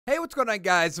Hey, what's going on,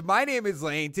 guys? My name is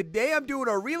Lane. Today I'm doing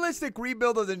a realistic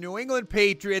rebuild of the New England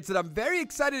Patriots, and I'm very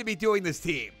excited to be doing this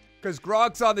team because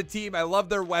Gronk's on the team. I love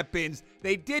their weapons.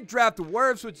 They did draft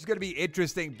Wirfs, which is going to be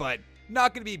interesting, but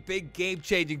not going to be a big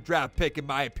game-changing draft pick in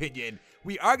my opinion.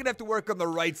 We are going to have to work on the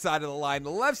right side of the line. The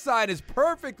left side is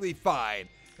perfectly fine.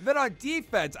 And then on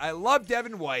defense, I love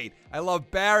Devin White. I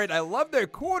love Barrett. I love their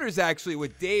corners, actually,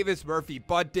 with Davis, Murphy,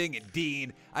 Bunting, and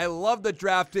Dean. I love the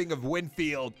drafting of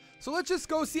Winfield. So let's just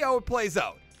go see how it plays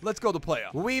out. Let's go to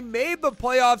playoffs. We made the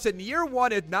playoffs in year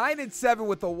one at 9-7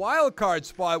 with a wild card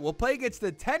spot. We'll play against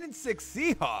the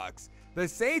 10-6 Seahawks, the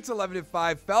Saints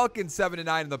 11-5, Falcons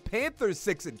 7-9, and the Panthers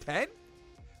 6-10.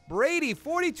 Brady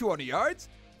 4,200 yards,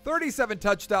 37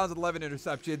 touchdowns, 11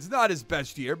 interceptions. Not his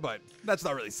best year, but that's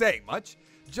not really saying much.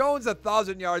 Jones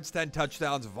 1,000 yards, 10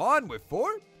 touchdowns. Vaughn with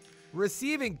 4.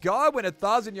 Receiving, Godwin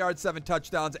 1,000 yards, 7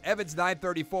 touchdowns. Evans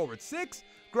 934 with 6.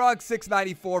 Gronk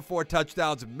 694, 4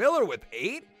 touchdowns. Miller with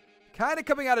 8. Kind of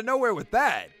coming out of nowhere with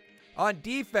that. On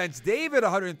defense, David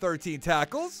 113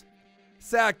 tackles.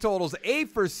 Sack totals 8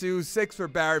 for Sue, 6 for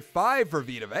Barrett, 5 for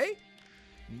Vita Vea.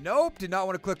 Nope, did not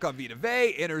want to click on Vita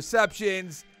Vea.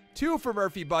 Interceptions, 2 for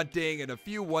Murphy Bunting, and a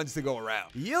few ones to go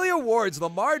around. Yearly awards,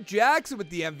 Lamar Jackson with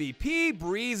the MVP.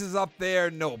 Breeze is up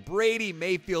there. No Brady.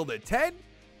 Mayfield at 10.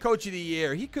 Coach of the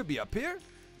year, he could be up here.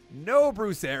 No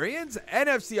Bruce Arians.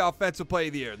 NFC Offensive Player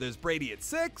of the Year, there's Brady at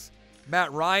 6.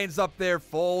 Matt Ryan's up there.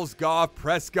 Foles, Goff,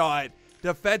 Prescott.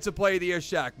 Defensive Player of the Year,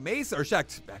 Shaq Mason.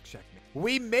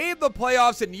 We made the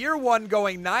playoffs in year one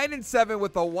going 9-7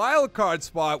 with a wild card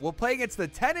spot. We'll play against the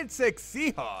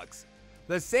 10-6 Seahawks.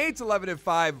 The Saints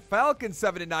 11-5, Falcons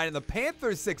 7-9, and the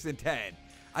Panthers 6-10.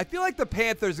 I feel like the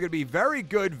Panthers are going to be very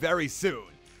good very soon.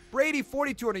 Brady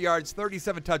 4,200 yards,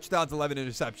 37 touchdowns, 11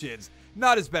 interceptions.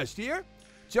 Not his best year.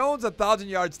 Jones 1,000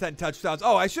 yards, 10 touchdowns.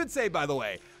 Oh, I should say, by the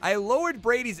way, I lowered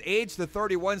Brady's age to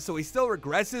 31, so he still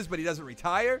regresses, but he doesn't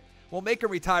retire. We'll make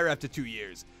him retire after 2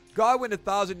 years. Godwin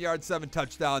 1,000 yards, 7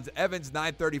 touchdowns. Evans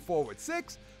 934 with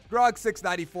 6. Gronk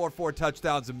 694, 4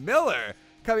 touchdowns. Miller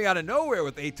coming out of nowhere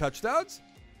with 8 touchdowns.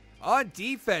 On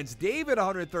defense, David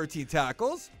 113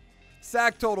 tackles.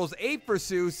 Sack totals 8 for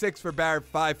Sue, 6 for Barrett,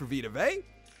 5 for Vita Vea.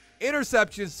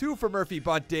 Interceptions, 2 for Murphy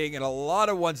Bunting, and a lot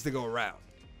of ones to go around.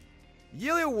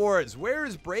 Yearly awards, where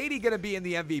is Brady going to be in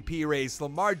the MVP race?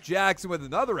 Lamar Jackson with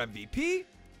another MVP.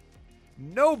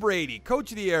 No Brady.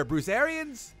 Coach of the year, Bruce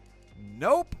Arians.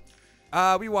 Nope.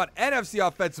 We want NFC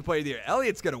Offensive Player of the Year.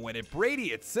 Elliott's going to win it.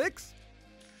 Brady at 6.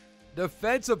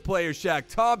 Defensive player, Shaq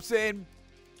Thompson.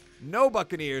 No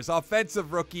Buccaneers.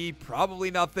 Offensive rookie, probably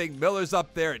nothing. Miller's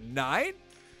up there at 9.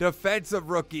 Defensive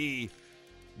rookie,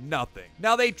 nothing.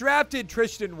 Now, they drafted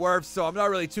Tristan Wirfs, so I'm not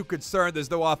really too concerned. There's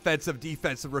no offensive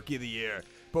defensive rookie of the year.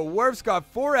 But Wirfs got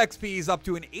 4 XPs up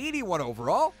to an 81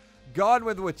 overall.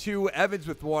 Godwin with 2. Evans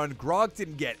with 1. Gronk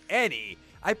didn't get any.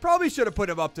 I probably should have put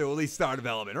him up to at least star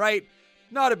development, right?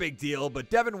 Not a big deal, but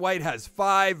Devin White has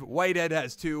 5. Whitehead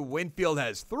has 2. Winfield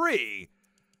has 3.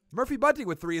 Murphy Bunting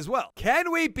with 3 as well.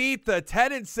 Can we beat the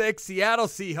 10-6 Seattle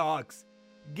Seahawks?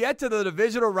 Get to the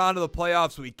divisional round of the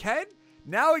playoffs? We can.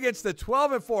 Now against the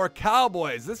 12-4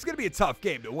 Cowboys. This is going to be a tough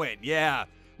game to win. Yeah,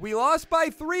 we lost by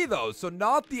 3 though, so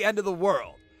not the end of the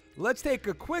world. Let's take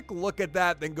a quick look at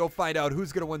that, then go find out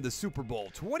who's going to win the Super Bowl.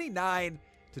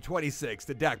 29-26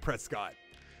 to Dak Prescott.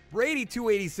 Brady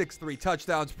 286, 3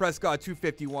 touchdowns. Prescott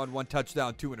 251, 1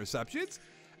 touchdown, 2 interceptions.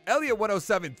 Elliott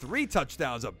 107, 3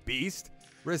 touchdowns, a beast.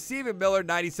 Receiving, Miller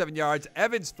 97 yards.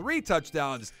 Evans 3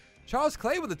 touchdowns. Charles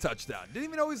Clay with a touchdown. Didn't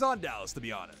even know he was on Dallas, to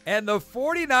be honest. And the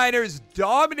 49ers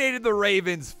dominated the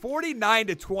Ravens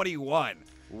 49-21.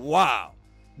 Wow.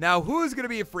 Now, who's going to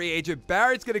be a free agent?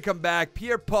 Barrett's going to come back.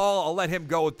 Pierre-Paul, I'll let him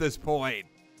go at this point.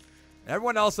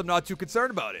 Everyone else, I'm not too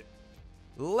concerned about it.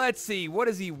 Let's see. What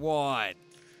does he want?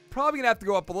 Probably going to have to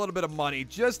go up a little bit of money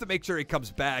just to make sure he comes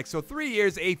back. So 3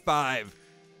 years, 8.5.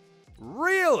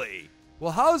 Really?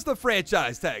 Well, how's the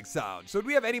franchise tag sound? So do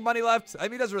we have any money left? I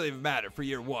mean, it doesn't really even matter for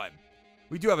year one.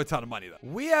 We do have a ton of money, though.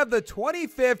 We have the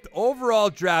 25th overall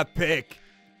draft pick.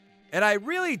 And I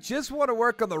really just want to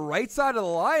work on the right side of the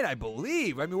line, I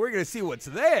believe. I mean, we're going to see what's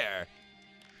there.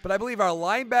 But I believe our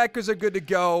linebackers are good to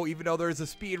go, even though there's a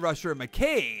speed rusher,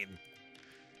 McCain.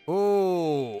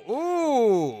 Ooh.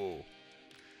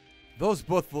 Those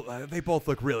both, they both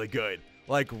look really good.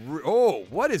 Like, oh,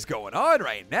 what is going on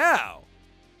right now?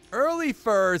 Early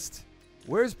first.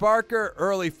 Where's Barker?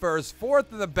 Early first.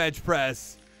 4th in the bench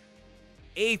press.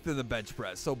 8th in the bench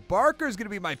press. So Barker's going to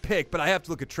be my pick, but I have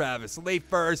to look at Travis. Late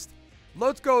first.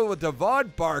 Let's go with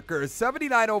Devon Barker.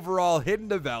 79 overall, hidden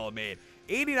development.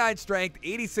 89 strength,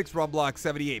 86 run block,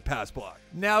 78 pass block.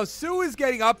 Now, Sue is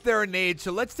getting up there in age,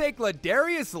 so let's take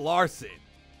Ladarius Larson.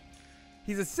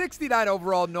 He's a 69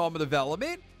 overall normal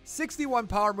development, 61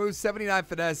 power moves, 79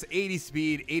 finesse, 80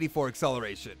 speed, 84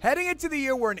 acceleration. Heading into the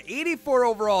year, we're an 84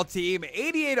 overall team,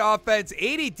 88 offense,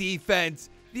 80 defense.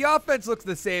 The offense looks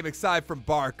the same aside from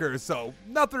Barker, so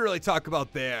nothing to really talk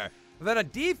about there. And then on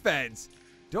defense,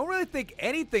 don't really think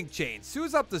anything changed.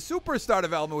 Sue's up to superstar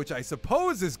development, which I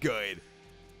suppose is good.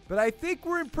 But I think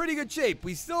we're in pretty good shape.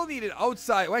 We still need an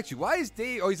outside. Well, actually, why is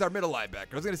Dave? Oh, he's our middle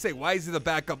linebacker. I was going to say, why is he the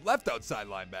backup left outside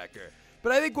linebacker?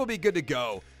 But I think we'll be good to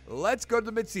go. Let's go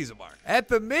to the midseason mark. At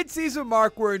the midseason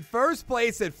mark, we're in first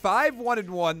place at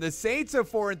 5-1-1. The Saints are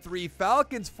 4-3,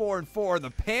 Falcons 4-4, and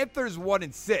the Panthers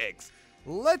 1-6.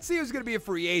 Let's see who's going to be a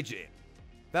free agent.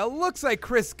 That looks like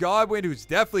Chris Godwin, who's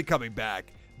definitely coming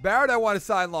back. Barrett, I want to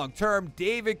sign long-term.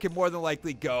 David can more than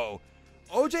likely go.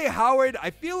 OJ Howard,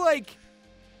 I feel like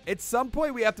at some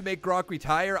point we have to make Gronk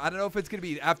retire. I don't know if it's going to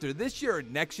be after this year or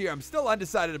next year. I'm still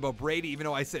undecided about Brady, even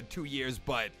though I said 2 years.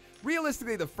 But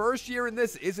realistically, the first year in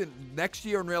this isn't next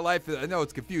year in real life. I know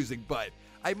it's confusing, but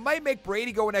I might make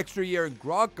Brady go an extra year and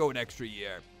Gronk go an extra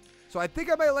year. So I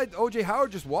think I might let OJ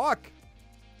Howard just walk.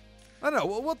 I don't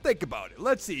know. We'll think about it.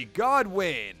 Let's see.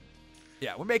 Godwin.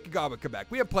 Yeah, we're making Godwin come back.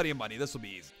 We have plenty of money. This will be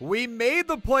easy. We made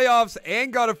the playoffs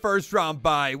and got a first-round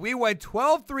bye. We went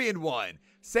 12-3-1.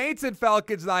 Saints and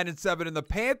Falcons 9-7, and the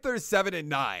Panthers 7-9.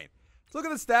 Let's look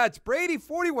at the stats. Brady,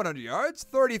 4,100 yards,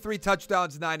 33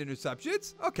 touchdowns, 9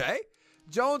 interceptions. Okay.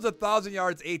 Jones, 1,000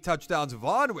 yards, 8 touchdowns.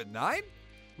 Vaughn with 9.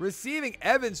 Receiving,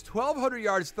 Evans, 1,200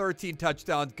 yards, 13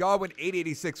 touchdowns. Godwin,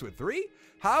 886 with 3.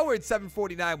 Howard,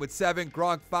 749 with 7.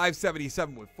 Gronk,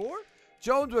 577 with 4.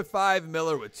 Jones with 5.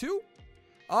 Miller with 2.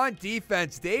 On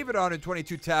defense, David,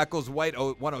 122 tackles. White,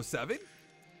 107.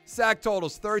 Sack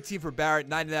totals, 13 for Barrett,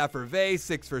 9.5 for Vay,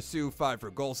 6 for Sue, 5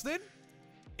 for Golston.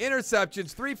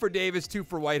 Interceptions, 3 for Davis, 2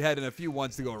 for Whitehead, and a few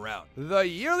ones to go around. The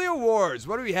yearly awards,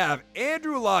 what do we have?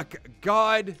 Andrew Luck,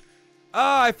 God.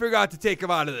 I forgot to take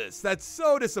him out of this. That's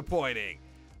so disappointing.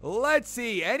 Let's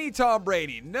see. Any Tom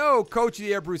Brady? No. Coach of the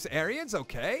Year, Bruce Arians.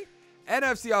 Okay.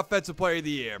 NFC Offensive Player of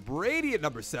the Year, Brady at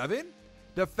number 7.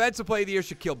 Defensive Player of the Year,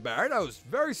 Shaquille Barrett. I was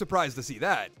very surprised to see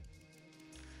that.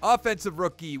 Offensive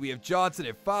Rookie, we have Johnson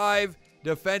at 5.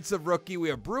 Defensive Rookie, we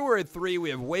have Brewer at 3.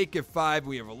 We have Wake at 5.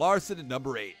 We have Larson at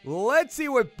number 8. Let's see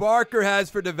what Barker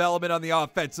has for development on the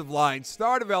offensive line.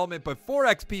 Star development, but 4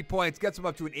 XP points gets him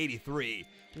up to an 83.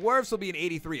 Wirfs will be an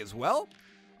 83 as well.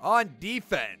 On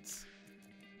defense,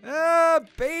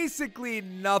 basically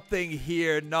nothing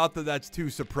here. Nothing that's too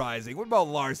surprising. What about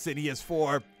Larson? He has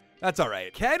 4. That's all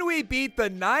right. Can we beat the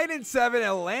 9-7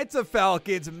 Atlanta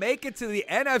Falcons, make it to the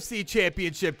NFC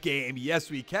Championship game? Yes,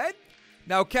 we can.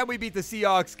 Now, can we beat the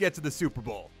Seahawks, get to the Super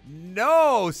Bowl?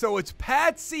 No, so it's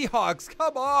Pats Seahawks.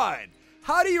 Come on.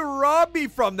 How do you rob me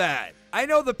from that? I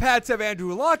know the Pats have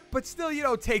Andrew Luck, but still, you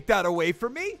don't take that away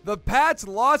from me. The Pats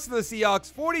lost to the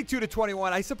Seahawks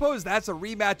 42-21. I suppose that's a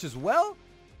rematch as well.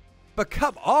 But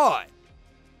come on.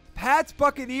 Pats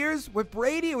Buccaneers with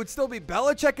Brady, it would still be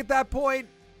Belichick at that point.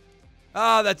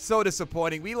 That's so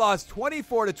disappointing. We lost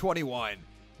 24-21.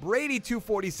 Brady,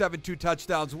 247, 2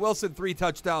 touchdowns. Wilson, 3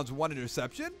 touchdowns, 1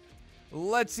 interception.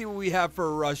 Let's see what we have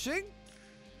for rushing.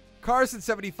 Carson,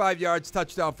 75 yards,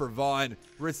 touchdown for Vaughn.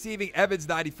 Receiving, Evans,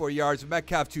 94 yards.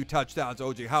 Metcalf, 2 touchdowns.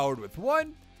 OJ Howard with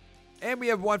 1. And we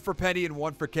have 1 for Penny and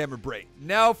 1 for Cameron Brate.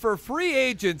 Now, for free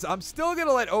agents, I'm still going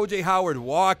to let OJ Howard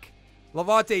walk.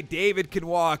 Lavonte David can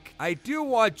walk. I do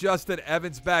want Justin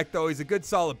Evans back, though. He's a good,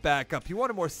 solid backup. He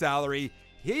wanted more salary.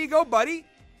 Here you go, buddy.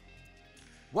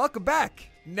 Welcome back.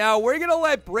 Now, we're going to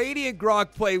let Brady and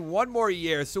Gronk play 1 more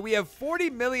year. So we have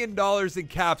 $40 million in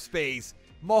cap space.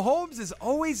 Mahomes is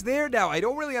always there now. I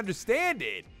don't really understand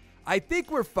it. I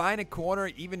think we're fine at corner,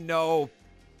 even though,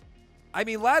 I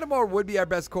mean, Lattimore would be our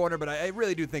best corner, but I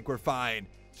really do think we're fine.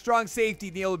 Strong safety,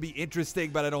 Neal would be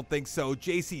interesting, but I don't think so.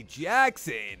 J.C.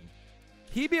 Jackson.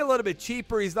 He'd be a little bit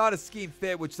cheaper. He's not a scheme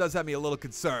fit, which does have me a little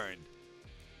concerned.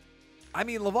 I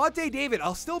mean, Lavonte David,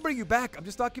 I'll still bring you back. I'm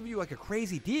just not giving you like a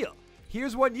crazy deal.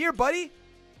 Here's 1 year, buddy.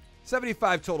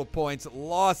 75 total points.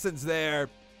 Lawson's there.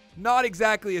 Not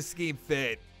exactly a scheme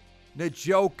fit.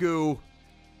 Njoku.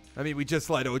 I mean, we just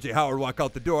let OJ Howard walk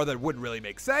out the door. That wouldn't really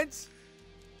make sense.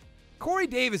 Corey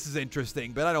Davis is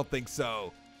interesting, but I don't think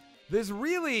so. There's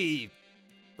really,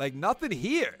 like, nothing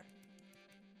here.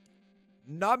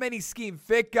 Not many scheme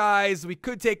fit guys. We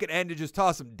could take an end and just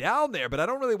toss him down there, but I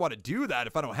don't really want to do that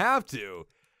if I don't have to.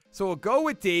 So we'll go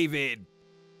with David.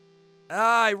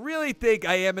 I really think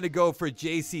I am going to go for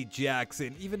J.C.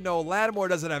 Jackson, even though Lattimore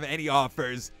doesn't have any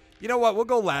offers. You know what? We'll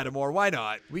go Lattimore. Why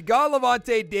not? We got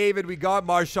Lavonte David. We got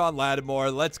Marshawn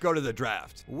Lattimore. Let's go to the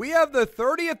draft. We have the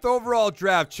 30th overall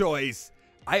draft choice.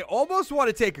 I almost want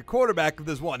to take a quarterback if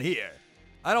there's one here.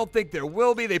 I don't think there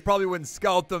will be. They probably wouldn't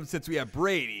scout them since we have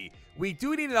Brady. We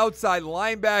do need an outside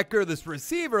linebacker. This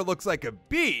receiver looks like a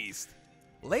beast.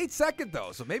 Late second,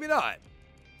 though, so maybe not.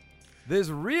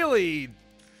 There's really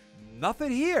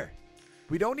nothing here.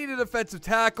 We don't need a defensive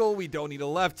tackle. We don't need a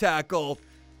left tackle.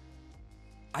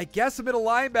 I guess a middle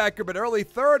linebacker, but early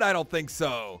third, I don't think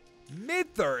so.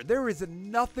 Mid-third, there is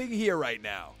nothing here right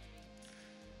now.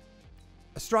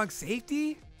 A strong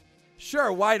safety?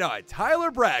 Sure, why not? Tyler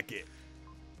Brackett.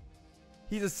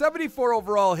 He's a 74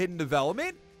 overall hidden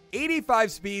development,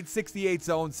 85 speed, 68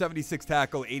 zone, 76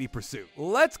 tackle, 80 pursuit.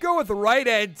 Let's go with the right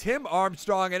end, Tim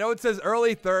Armstrong. I know it says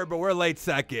early third, but we're late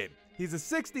second. He's a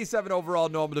 67 overall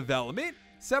normal development,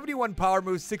 71 power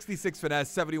moves, 66 finesse,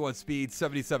 71 speed,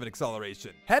 77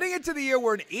 acceleration. Heading into the year,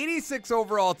 we're an 86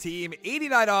 overall team,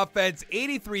 89 offense,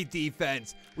 83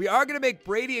 defense. We are going to make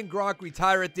Brady and Gronk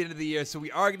retire at the end of the year, so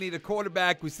we are going to need a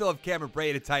quarterback. We still have Cameron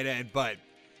Brate at tight end, but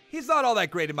he's not all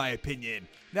that great in my opinion.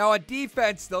 Now on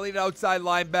defense, still need an outside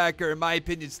linebacker. In my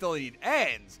opinion, still need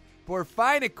ends. But we're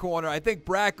fine at corner. I think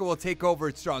Brackett will take over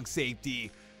at strong safety.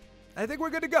 I think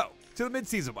we're good to go to the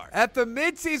midseason mark. At the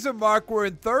midseason mark, we're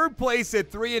in third place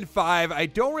at 3-5. I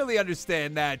don't really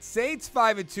understand that. Saints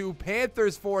 5-2,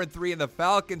 Panthers 4-3, and the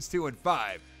Falcons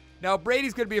 2-5. Now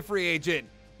Brady's going to be a free agent.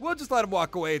 We'll just let him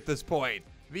walk away at this point.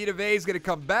 Vita Vea's going to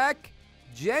come back.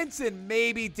 Jensen,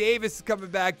 maybe. Davis is coming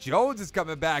back. Jones is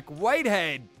coming back.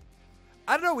 Whitehead.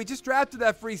 I don't know. We just drafted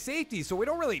that free safety, so we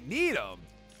don't really need him.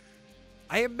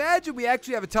 I imagine we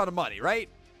actually have a ton of money, right?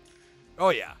 Oh,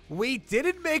 yeah. We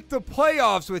didn't make the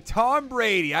playoffs with Tom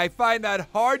Brady. I find that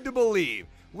hard to believe.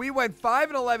 We went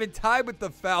 5-11, tied with the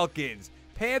Falcons.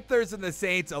 Panthers and the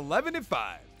Saints,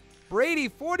 11-5. Brady,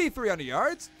 4,300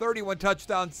 yards, 31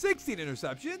 touchdowns, 16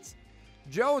 interceptions.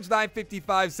 Jones,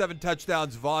 955, 7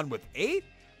 touchdowns. Vaughn with 8.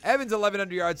 Evans,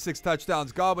 1,100 yards, 6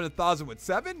 touchdowns. Godwin, 1,000 with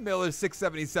 7. Miller,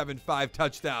 677, 5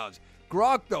 touchdowns.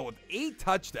 Gronk, though, with 8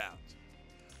 touchdowns.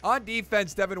 On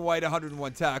defense, Devin White,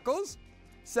 101 tackles.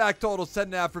 Sack totals,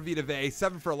 10.5 for Vita Vea,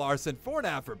 7 for Larson,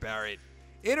 4.5 for Barrett.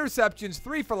 Interceptions,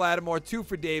 3 for Lattimore, 2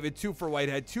 for David, 2 for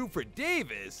Whitehead, 2 for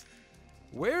Davis.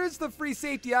 Where is the free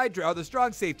safety I drafted? The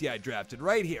strong safety I drafted?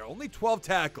 Right here. Only 12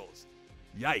 tackles.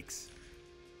 Yikes.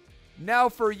 Now,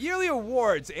 for yearly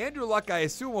awards, Andrew Luck, I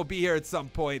assume, will be here at some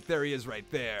point. There he is right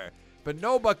there. But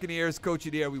no Buccaneers. Coach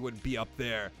of the year, we wouldn't be up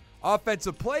there.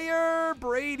 Offensive player,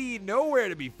 Brady, nowhere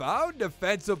to be found.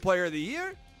 Defensive player of the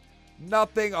year,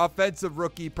 nothing. Offensive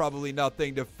rookie, probably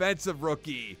nothing. Defensive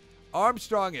rookie,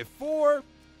 Armstrong at 4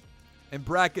 and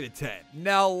Brackett at 10.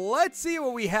 Now, let's see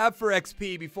what we have for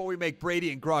XP before we make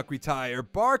Brady and Gronk retire.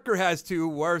 Barker has 2.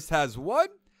 Worst has 1.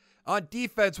 On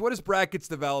defense, what is Brackett's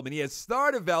development? He has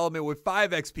star development with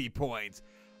 5 XP points.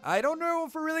 I don't know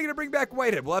if we're really going to bring back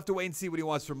Whitehead. We'll have to wait and see what he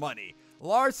wants for money.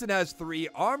 Larson has 3.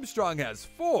 Armstrong has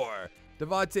 4.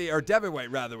 Devin White,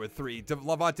 rather, with 3.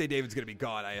 Levante David's going to be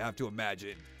gone, I have to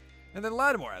imagine. And then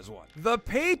Lattimore has 1. The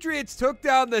Patriots took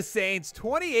down the Saints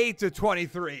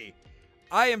 28-23.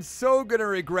 I am so going to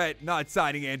regret not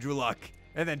signing Andrew Luck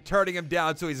and then turning him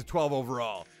down so he's a 12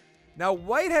 overall. Now,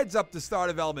 Whitehead's up to star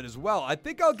development as well. I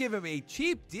think I'll give him a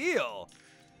cheap deal.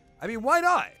 I mean, why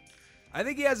not? I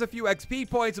think he has a few XP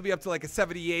points. He'll be up to like a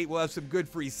 78. We'll have some good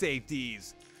free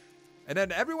safeties. And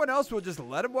then everyone else will just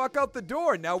let him walk out the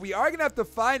door. Now, we are going to have to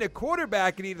find a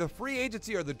quarterback in either the free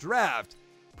agency or the draft.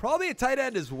 Probably a tight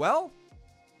end as well.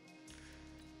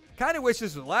 Kind of wish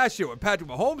this was last year when Patrick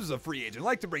Mahomes was a free agent. I'd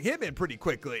like to bring him in pretty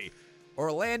quickly.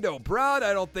 Orlando Brown,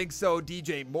 I don't think so.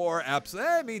 DJ Moore,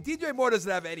 absolutely. I mean, DJ Moore doesn't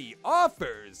have any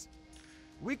offers.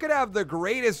 We could have the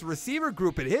greatest receiver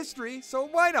group in history, so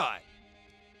why not?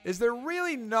 Is there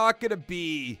really not going to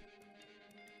be...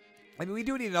 I mean, we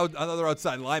do need another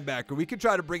outside linebacker. We could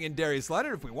try to bring in Darius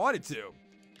Leonard if we wanted to.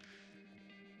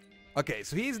 Okay,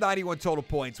 so he's 91 total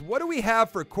points. What do we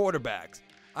have for quarterbacks?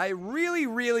 I really,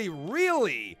 really,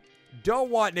 really don't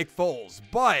want Nick Foles,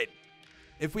 but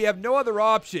if we have no other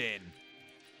option,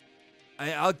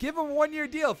 I'll give him a 1-year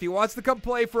deal. If he wants to come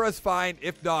play for us, fine.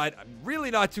 If not, I'm really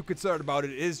not too concerned about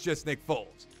it. It is just Nick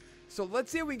Foles. So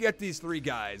let's see if we can get these 3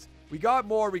 guys. We got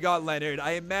Moore, we got Leonard.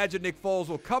 I imagine Nick Foles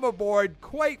will come aboard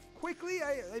quite quickly.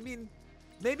 I mean,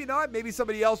 maybe not. Maybe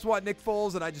somebody else want Nick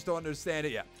Foles, and I just don't understand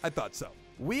it. Yeah, I thought so.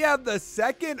 We have the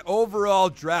 2nd overall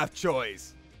draft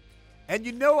choice. And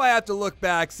you know I have to look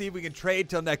back, see if we can trade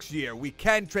till next year. We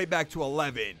can trade back to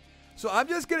 11. So I'm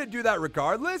just going to do that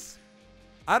regardless.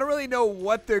 I don't really know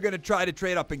what they're going to try to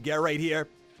trade up and get right here.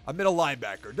 A middle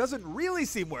linebacker. Doesn't really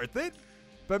seem worth it.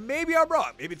 But maybe I'm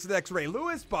wrong. Maybe it's the next Ray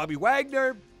Lewis, Bobby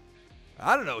Wagner.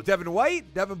 I don't know. Devin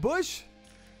White, Devin Bush.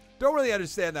 Don't really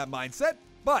understand that mindset.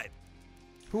 But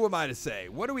who am I to say?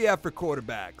 What do we have for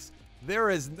quarterbacks? There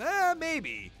is,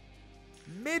 maybe.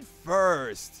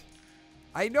 Mid-first.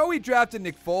 I know we drafted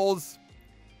Nick Foles,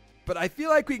 but I feel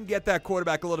like we can get that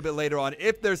quarterback a little bit later on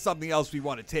if there's something else we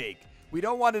want to take. We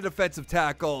don't want a defensive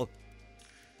tackle.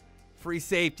 Free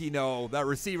safety, no. That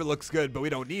receiver looks good, but we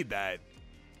don't need that.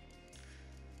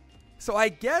 So I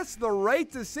guess the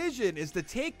right decision is to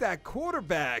take that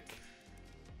quarterback.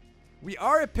 We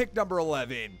are at pick number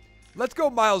 11. Let's go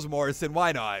Miles Morrison.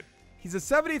 Why not? He's a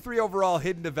 73 overall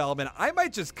hidden development. I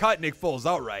might just cut Nick Foles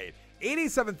outright.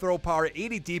 87 throw power,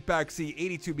 80 deep backseat,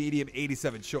 82 medium,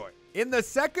 87 short. In the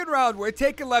second round, we're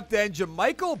taking left end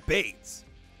Jermichael Bates.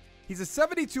 He's a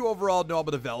 72 overall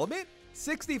normal development,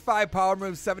 65 power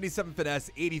moves, 77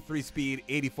 finesse, 83 speed,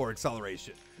 84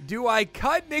 acceleration. Do I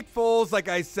cut Nick Foles like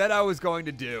I said I was going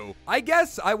to do? I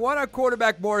guess I want our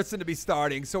quarterback Morrison to be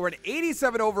starting, so we're an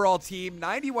 87 overall team,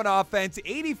 91 offense,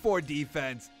 84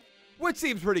 defense, which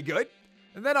seems pretty good.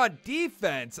 And then on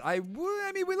defense, I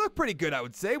mean, we look pretty good, I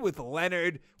would say, with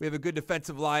Leonard. We have a good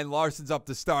defensive line. Larson's up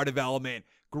to star development.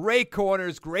 Great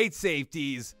corners, great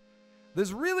safeties.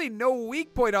 There's really no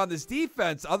weak point on this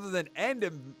defense other than end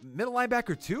and middle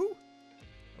linebacker too.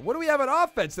 What do we have on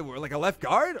offense? That we're like a left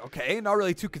guard? Okay, not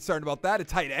really too concerned about that. A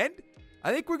tight end?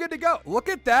 I think we're good to go. Look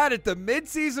at that. At the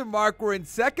midseason mark, we're in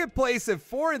second place at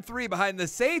 4-3 behind the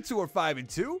Saints, who are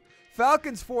 5-2.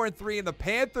 Falcons 4-3 and the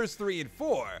Panthers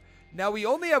 3-4. Now, we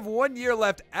only have 1 year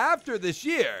left after this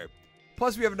year.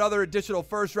 Plus, we have another additional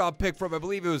first-round pick from, I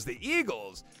believe it was the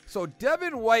Eagles. So,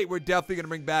 Devin White, we're definitely going to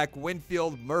bring back.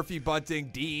 Winfield, Murphy, Bunting,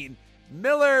 Dean.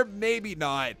 Miller, maybe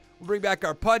not. We'll bring back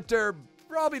our punter.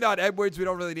 Probably not Edwards. We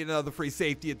don't really need another free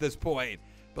safety at this point.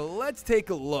 But let's take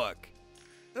a look.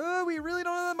 We really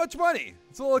don't have that much money.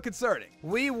 It's a little concerning.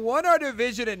 We won our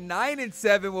division at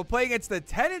 9-7. We'll play against the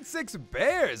 10-6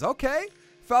 Bears. Okay.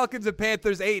 Falcons and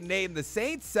Panthers 8-8, and the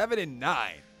Saints 7-9.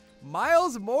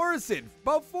 Miles Morrison,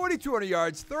 about 4,200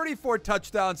 yards, 34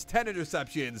 touchdowns, 10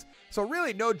 interceptions. So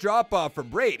really no drop-off from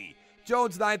Brady.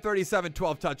 Jones 937,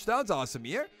 12 touchdowns, awesome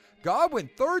year. Godwin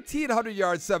 1,300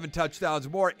 yards, 7 touchdowns.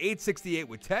 Moore 868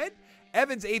 with 10.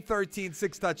 Evans 813,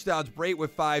 6 touchdowns. Brait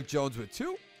with 5, Jones with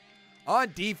 2.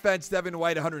 On defense, Devin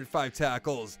White 105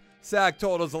 tackles. Sack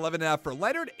totals 11.5 for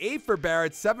Leonard, 8 for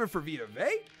Barrett, 7 for Vita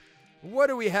Vea. What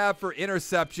do we have for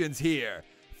interceptions here?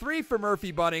 3 for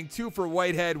Murphy Bunting, 2 for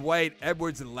Whitehead, White,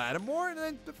 Edwards, and Lattimore, and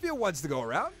then a few ones to go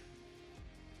around.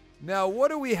 Now, what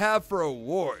do we have for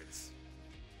awards?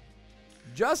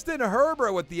 Justin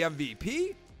Herbert with the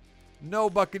MVP. No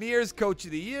Buccaneers Coach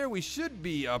of the Year. We should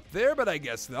be up there, but I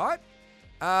guess not.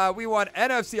 We want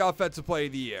NFC Offensive Player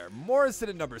of the Year. Morrison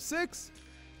at number 6.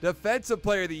 Defensive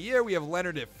Player of the Year, we have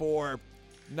Leonard at 4.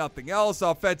 Nothing else.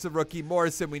 Offensive Rookie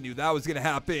Morrison, we knew that was going to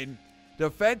happen.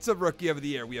 Defensive Rookie of the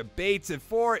Year, we have Bates at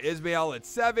 4, Ismail at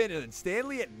 7, and then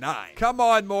Stanley at 9. Come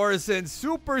on, Morrison.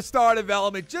 Superstar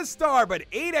development. Just star, but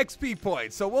 8 XP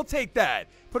points, so we'll take that.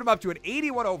 Put him up to an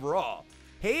 81 overall.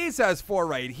 Hayes has 4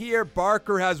 right here.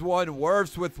 Barker has 1.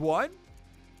 Wirfs with 1.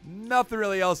 Nothing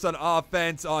really else on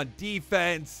offense. On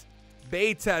defense,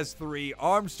 Bates has 3.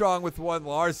 Armstrong with 1.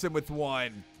 Larson with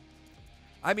 1.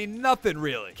 I mean, nothing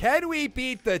really. Can we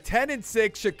beat the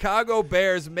 10-6 Chicago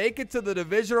Bears, make it to the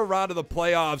divisional round of the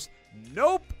playoffs?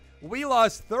 Nope. We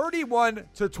lost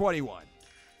 31-21.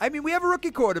 I mean, we have a rookie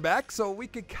quarterback, so we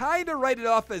could kind of write it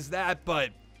off as that,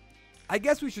 but I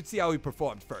guess we should see how he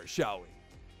performed first, shall we?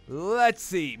 Let's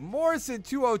see. Morrison,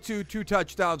 202, 2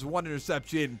 touchdowns, 1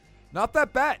 interception. Not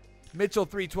that bad. Mitchell,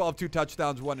 312, 2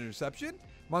 touchdowns, 1 interception.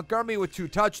 Montgomery with 2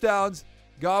 touchdowns.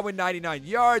 Godwin, 99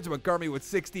 yards. Montgomery with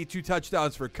 60, 2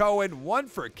 touchdowns for Cohen, 1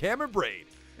 for Cameron Brate,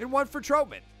 and 1 for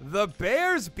Troutman. The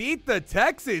Bears beat the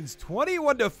Texans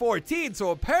 21-14,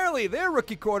 so apparently their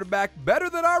rookie quarterback better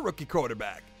than our rookie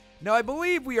quarterback. Now, I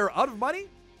believe we are out of money.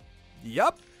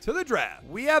 Yup, to the draft.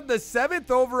 We have the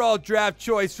 7th overall draft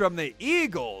choice from the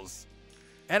Eagles,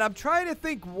 and I'm trying to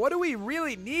think, what do we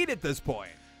really need at this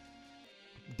point?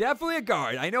 Definitely a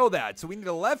guard, I know that, so we need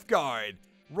a left guard.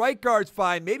 Right guard's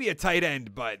fine, maybe a tight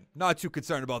end, but not too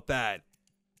concerned about that.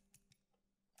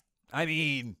 I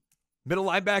mean, middle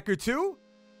linebacker too?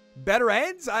 Better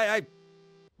ends?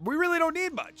 We really don't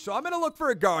need much, so I'm going to look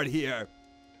for a guard here.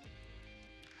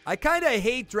 I kind of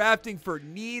hate drafting for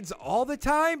needs all the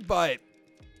time, but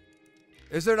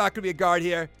is there not going to be a guard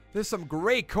here? There's some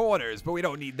great corners, but we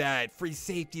don't need that. Free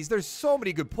safeties. There's so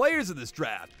many good players in this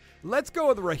draft. Let's go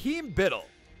with Raheem Biddle.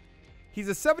 He's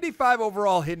a 75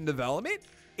 overall hidden development,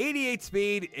 88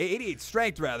 speed, 88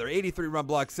 strength rather, 83 run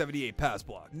block, 78 pass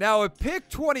block. Now at pick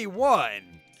 21,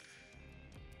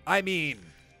 I mean,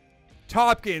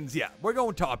 Tompkins, yeah, we're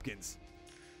going Tompkins.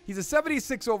 He's a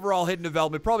 76 overall hidden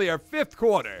development, probably our 5th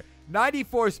corner.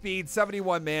 94 speed,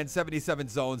 71 man, 77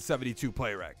 zones, 72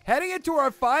 play rec. Heading into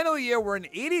our final year, we're an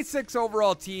 86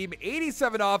 overall team,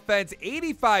 87 offense,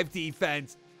 85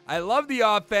 defense. I love the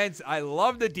offense. I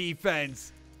love the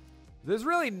defense. There's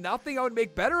really nothing I would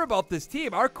make better about this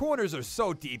team. Our corners are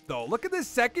so deep, though. Look at this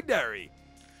secondary.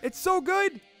 It's so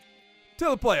good. To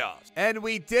the playoffs. And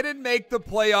we didn't make the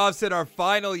playoffs in our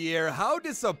final year. How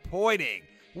disappointing.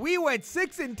 We went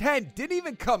 6-10, didn't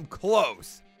even come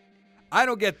close. I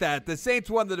don't get that. The Saints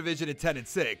won the division at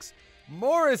 10-6.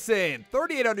 Morrison,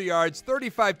 3,800 yards,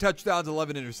 35 touchdowns,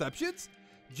 11 interceptions.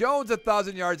 Jones,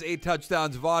 1,000 yards, 8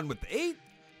 touchdowns. Vaughn with 8.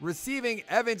 Receiving,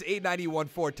 Evans, 891,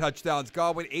 4 touchdowns.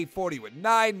 Godwin, 840 with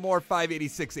 9. Moore,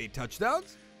 586, 8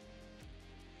 touchdowns.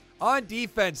 On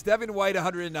defense, Devin White,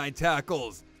 109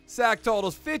 tackles. Sack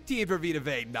totals, 15 for Vita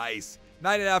Vea. Nice.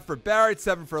 9.5 for Barrett,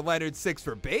 7 for Leonard, 6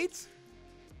 for Bates.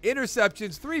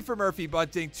 Interceptions, 3 for Murphy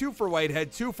Bunting, 2 for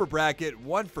Whitehead, 2 for Brackett,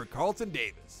 1 for Carlton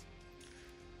Davis.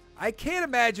 I can't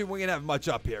imagine we're going to have much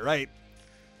up here, right?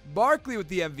 Barkley with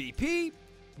the MVP.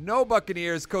 No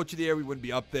Buccaneers. Coach of the year, we wouldn't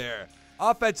be up there.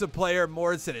 Offensive player,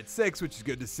 Morrison at 6, which is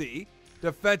good to see.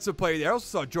 Defensive player, I also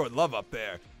saw Jordan Love up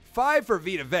there. 5 for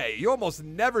Vita Vea. You almost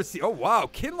never see. Oh, wow.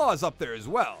 Kinlaw's up there as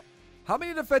well. How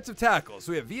many defensive tackles?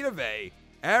 So we have Vita Vea,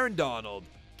 Aaron Donald,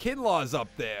 Kinlaw's up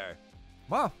there.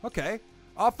 Wow, okay.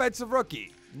 Offensive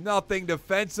rookie. Nothing.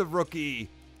 Defensive rookie.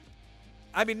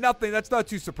 I mean, nothing. That's not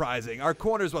too surprising. Our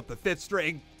corner's, what, the 5th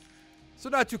string? So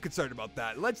not too concerned about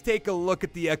that. Let's take a look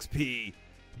at the XP.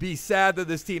 Be sad that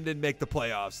this team didn't make the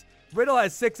playoffs. Riddle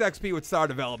has 6 XP with star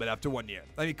development after 1 year.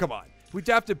 I mean, come on. We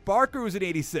drafted Barker, who's at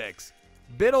 86.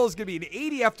 Biddle's going to be an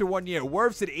 80 after 1 year.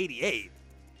 Wirf's at 88.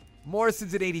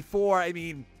 Morrison's at 84. I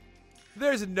mean,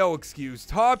 there's no excuse.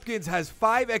 Hopkins has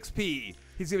 5 XP.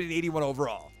 He's going to be an 81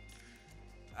 overall.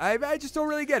 I just don't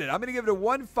really get it. I'm going to give it a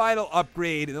 1 final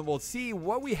upgrade, and then we'll see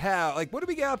what we have. Like, what do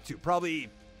we get up to? Probably,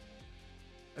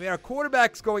 I mean, our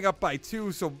quarterback's going up by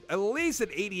 2, so at least an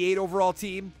 88 overall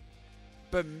team.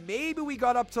 But maybe we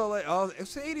got up to, like,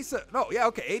 it's 87. No, yeah,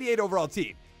 okay, 88 overall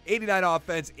team. 89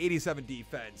 offense, 87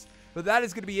 defense. But that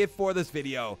is going to be it for this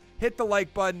video. Hit the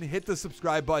like button, hit the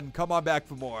subscribe button, come on back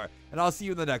for more, and I'll see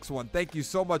you in the next one. Thank you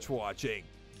so much for watching.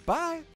 Bye.